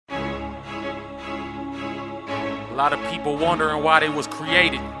lot of people wondering why they was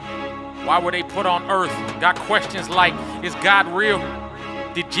created. Why were they put on earth? Got questions like, is God real?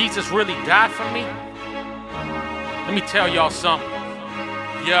 Did Jesus really die for me? Let me tell y'all something.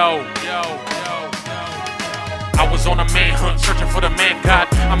 Yo. I was on a manhunt, searching for the man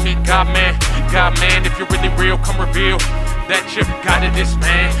God. I mean God man, if you're really real, come reveal that you got it, this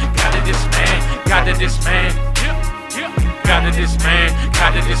man, got it, this man, got it, this man, got it, this man,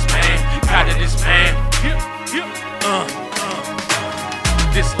 got it, this man, got it, this man.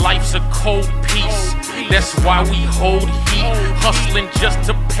 This life's a cold piece, that's why we hold heat, hustling just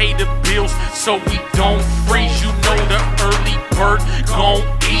to pay the bills so we don't freeze. You know the early bird gon'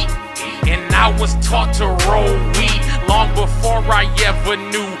 eat, and I was taught to roll weed long before I ever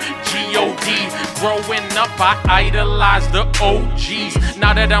knew G.O.D. Growing up, I idolized the OGs.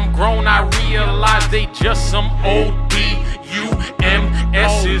 Now that I'm grown, I realize they just some old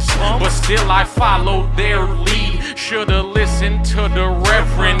B.U.M.S's, but still I follow their lead. Should've listened to the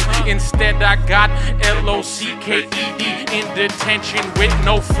Reverend. Instead I got L-O-C-K-E-D in detention with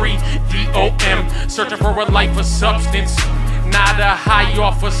no free D-O-M. Searching for a life of substance, not a high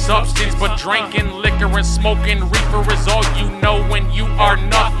off of substance, but drinking liquor and smoking reefer is all you know when you are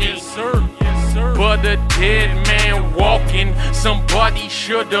nothing. But a dead man walking, somebody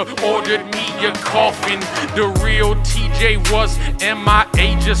should've ordered me a coffin. The real TJ was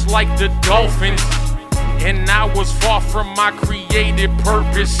MIA just like the Dolphins. And I was far from my created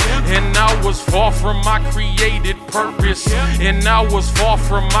purpose. And I was far from my created purpose. And I was far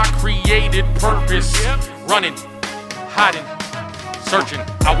from my created purpose. Running, hiding, searching.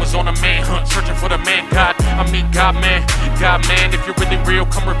 I was on a manhunt, searching for the man God. I mean God man, if you're really real,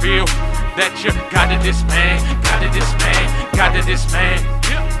 come reveal that you got it, this man, got it, this man, got it, this man,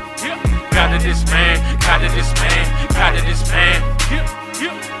 got it, this man, got it, this man, got it, this man.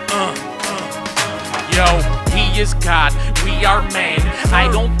 Yo, he is God, we are man. I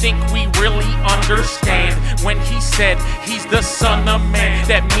don't think we really understand when he said he's the son of man.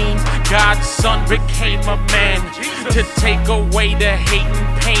 That means God's son became a man to take away the hate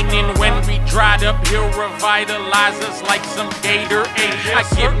and pain. And when we dried up, he'll revitalize us like some Gatorade. I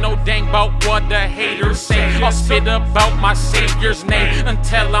give no dang about what the haters say. I'll spit about my Savior's name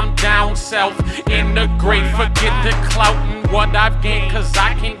until I'm down south in the grave. Forget the clout and what I've gained, cause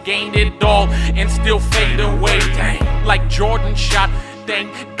I can gain it all and still fade away. Dang, like Jordan shot.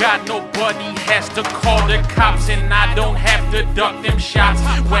 Thank God nobody has to call the cops, and I don't have to duck them shots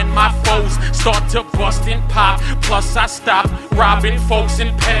when my foes start to bust and pop. Plus I stop robbing folks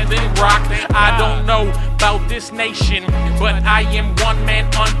and peddling rock. I don't know about this nation, but I am one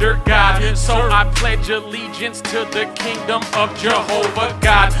man under God. So I pledge allegiance to the kingdom of Jehovah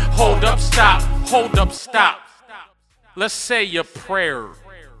God. Hold up, stop. Hold up, stop. Let's say a prayer.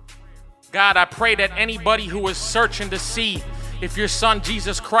 God, I pray that anybody who is searching to see if your son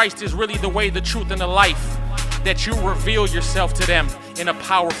Jesus Christ is really the way, the truth, and the life, that you reveal yourself to them in a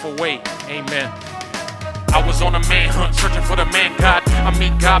powerful way. Amen. I was on a manhunt, searching for the man God. I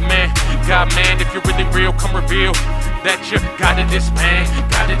mean God man, if you're really real, come reveal that you got it, this man,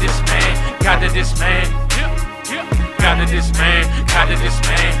 got it, this man, got it, this man, got it, this man, got it, this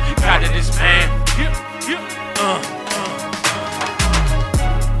man, got it, this man.